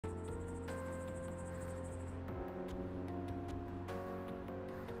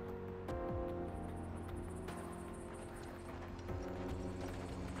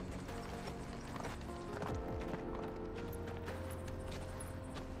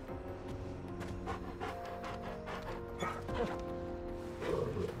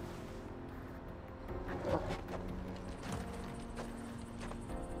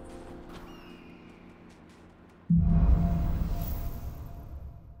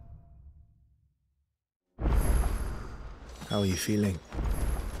How are you feeling?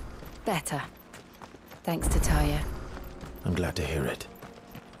 Better. Thanks to Taya. I'm glad to hear it.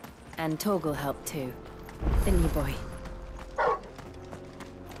 And Torgal helped too. The new boy.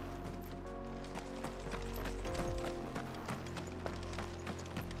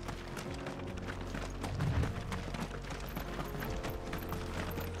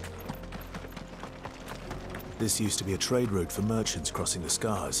 This used to be a trade route for merchants crossing the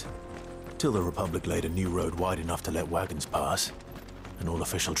Scars, till the Republic laid a new road wide enough to let wagons pass, and all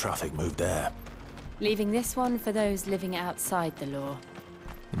official traffic moved there. Leaving this one for those living outside the law.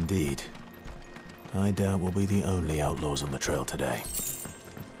 Indeed. I doubt we'll be the only outlaws on the trail today.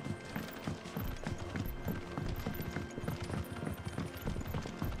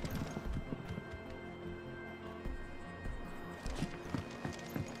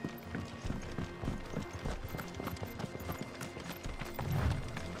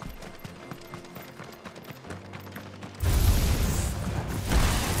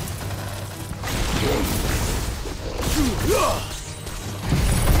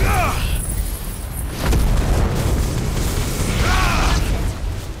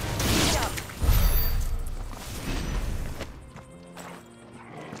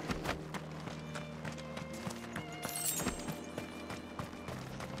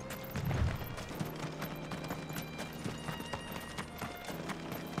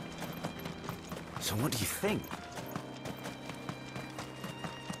 So what do you think?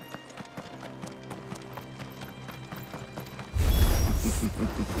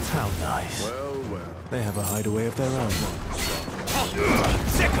 How nice. Well, well. They have a hideaway of their own.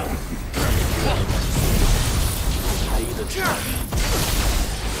 Sickle! Pay the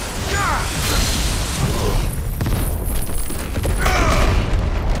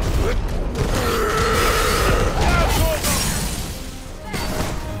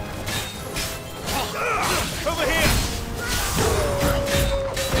Over here!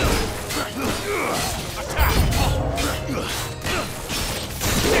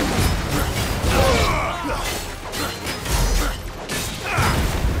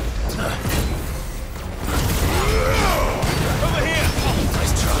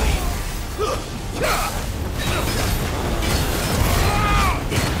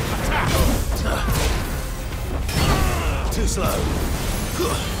 Too slow.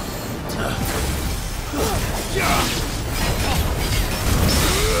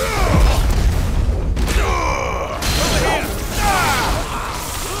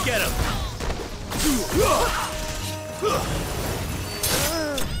 Get him!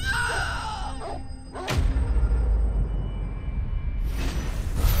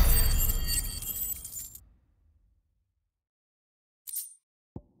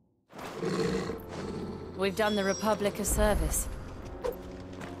 We've done the Republic a service.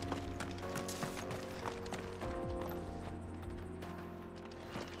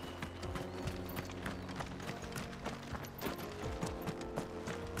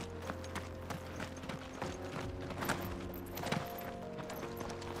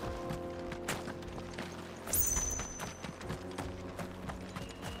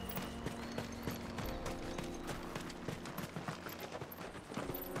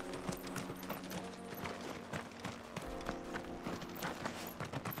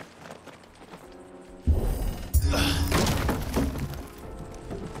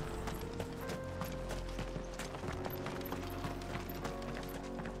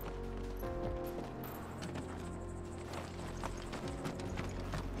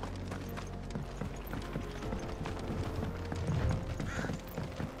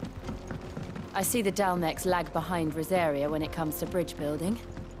 I see the Dalmex lag behind Rosaria when it comes to bridge building.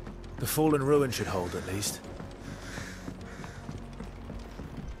 The fallen ruin should hold, at least.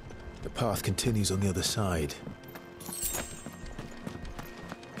 The path continues on the other side.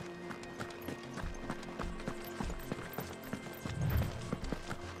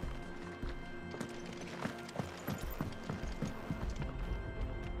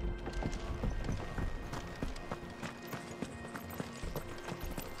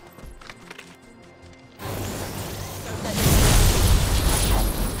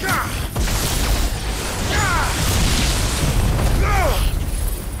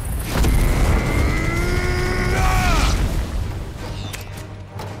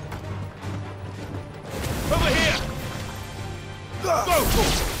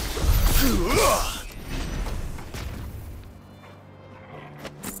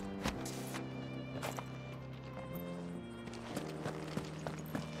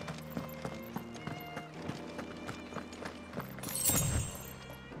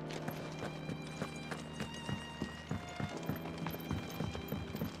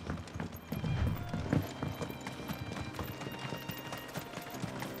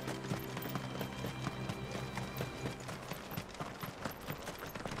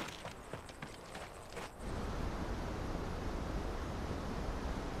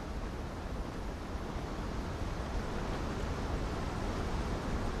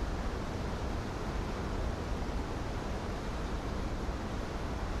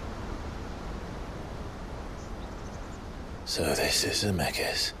 So this is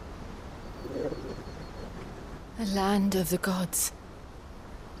Zemeckis. The land of the gods.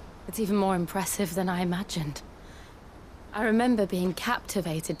 It's even more impressive than I imagined. I remember being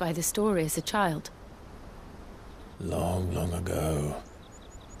captivated by the story as a child. Long, long ago,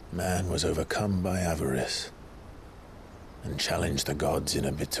 man was overcome by avarice and challenged the gods in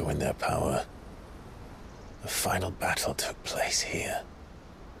a bid to win their power. The final battle took place here,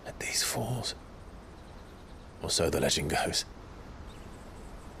 at these falls. Or so the legend goes.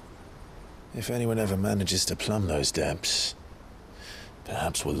 If anyone ever manages to plumb those depths,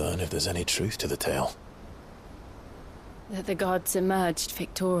 perhaps we'll learn if there's any truth to the tale. That the gods emerged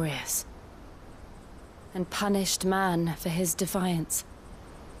victorious and punished man for his defiance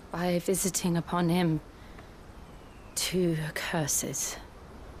by visiting upon him 2 curses.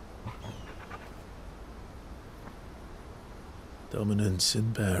 Dominance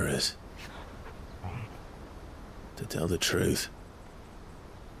and bearers. To tell the truth,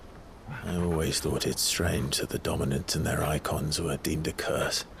 I always thought it strange that the dominant and their icons were deemed a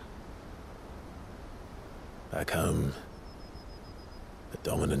curse. Back home, the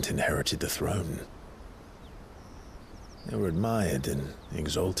dominant inherited the throne. They were admired and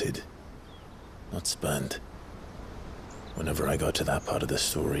exalted, not spurned. Whenever I got to that part of the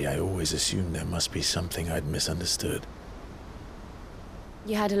story, I always assumed there must be something I'd misunderstood.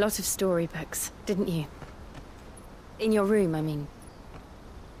 You had a lot of storybooks, didn't you? In your room, I mean.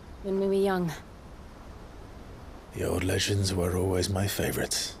 When we were young. The old legends were always my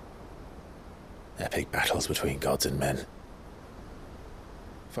favorites. Epic battles between gods and men.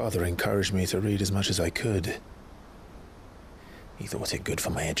 Father encouraged me to read as much as I could. He thought it good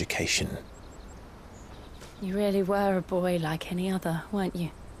for my education. You really were a boy like any other, weren't you?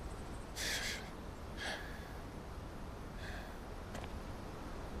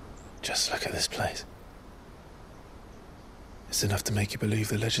 Just look at this place. It's enough to make you believe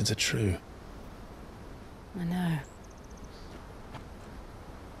the legends are true. I know.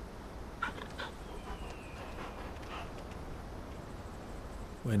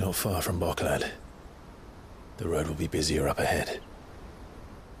 We're not far from Boklad. The road will be busier up ahead.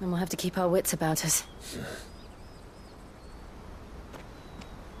 Then we'll have to keep our wits about us.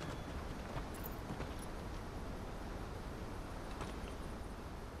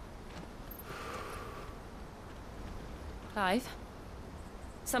 Clive?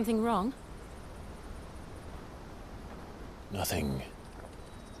 Something wrong? Nothing.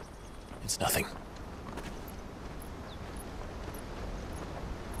 It's nothing.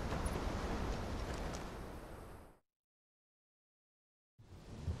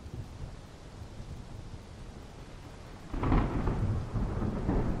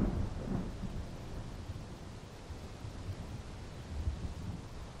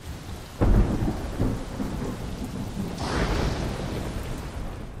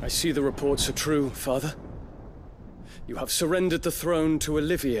 I see the reports are true, Father. You have surrendered the throne to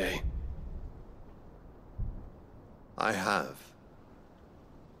Olivier. I have.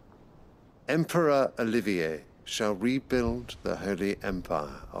 Emperor Olivier shall rebuild the Holy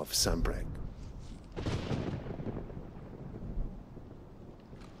Empire of Sambrec.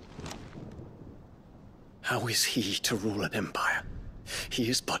 How is he to rule an empire? He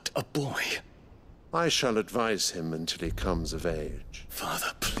is but a boy. I shall advise him until he comes of age,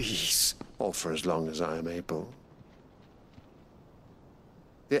 Father, please. or for as long as I am able.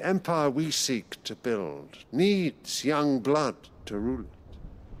 The empire we seek to build needs young blood to rule it,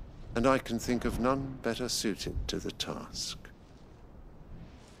 and I can think of none better suited to the task.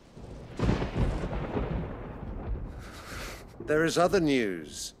 There is other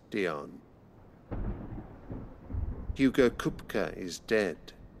news, Dion. Hugo Kupka is dead,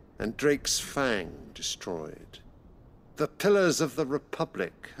 and Drake's Fang destroyed. The pillars of the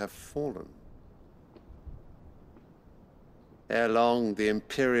Republic have fallen. Ere long, the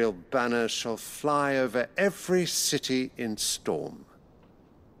imperial banner shall fly over every city in Storm.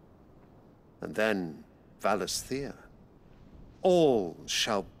 And then Valisthea. All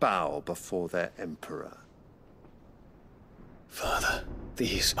shall bow before their emperor. Father,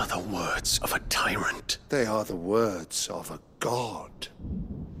 these are the words of a tyrant. They are the words of a god.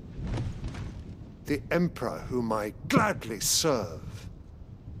 The emperor whom I gladly serve.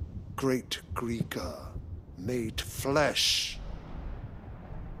 Great Greeker, made flesh.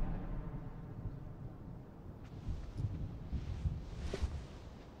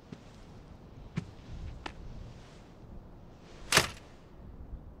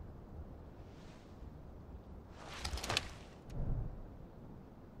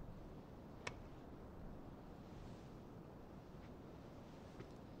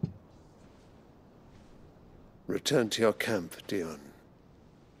 Return to your camp, Dion,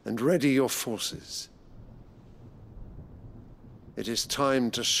 and ready your forces. It is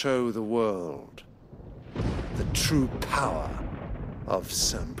time to show the world the true power of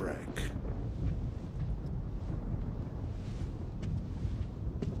Sanbreque.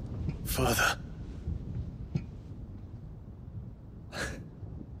 Father.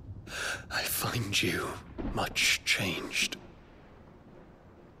 I find you much changed.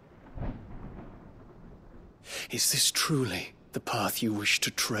 Is this truly the path you wish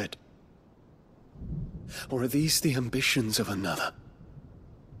to tread? Or are these the ambitions of another?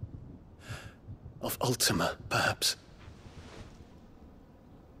 Of Ultima, perhaps?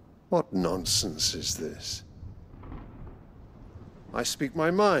 What nonsense is this? I speak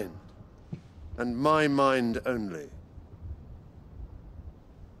my mind, and my mind only.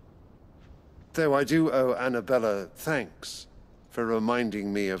 Though I do owe Annabella thanks for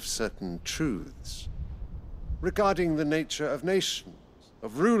reminding me of certain truths regarding the nature of nations,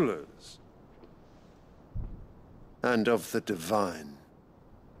 of rulers, and of the divine.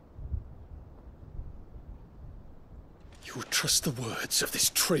 You would trust the words of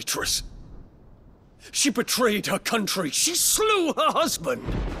this traitress? She betrayed her country. She slew her husband.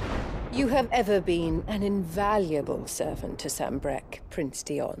 You have ever been an invaluable servant to Sanbreque, Prince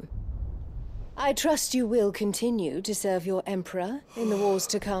Dion. I trust you will continue to serve your Emperor in the wars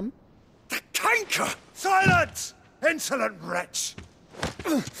to come. The canker! Silence, insolent wretch!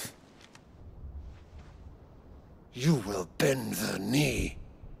 You will bend the knee.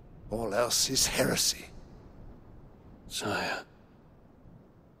 All else is heresy. Sire,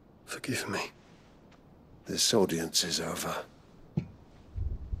 forgive me. This audience is over.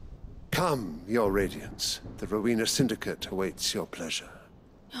 Come, your Radiance. The Rowena Syndicate awaits your pleasure.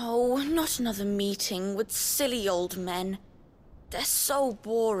 Oh, not another meeting with silly old men. They're so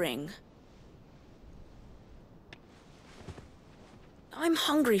boring. I'm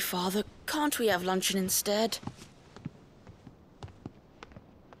hungry, Father. Can't we have luncheon instead?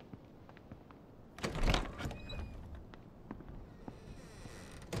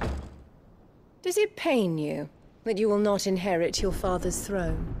 Does it pain you that you will not inherit your father's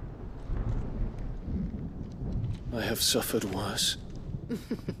throne? I have suffered worse.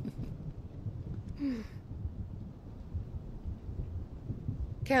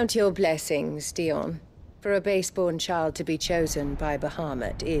 Count your blessings, Dion. For a base-born child to be chosen by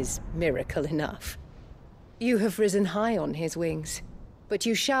Bahamut is miracle enough. You have risen high on his wings, but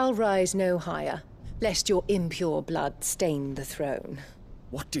you shall rise no higher, lest your impure blood stain the throne.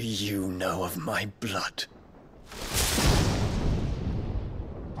 What do you know of my blood?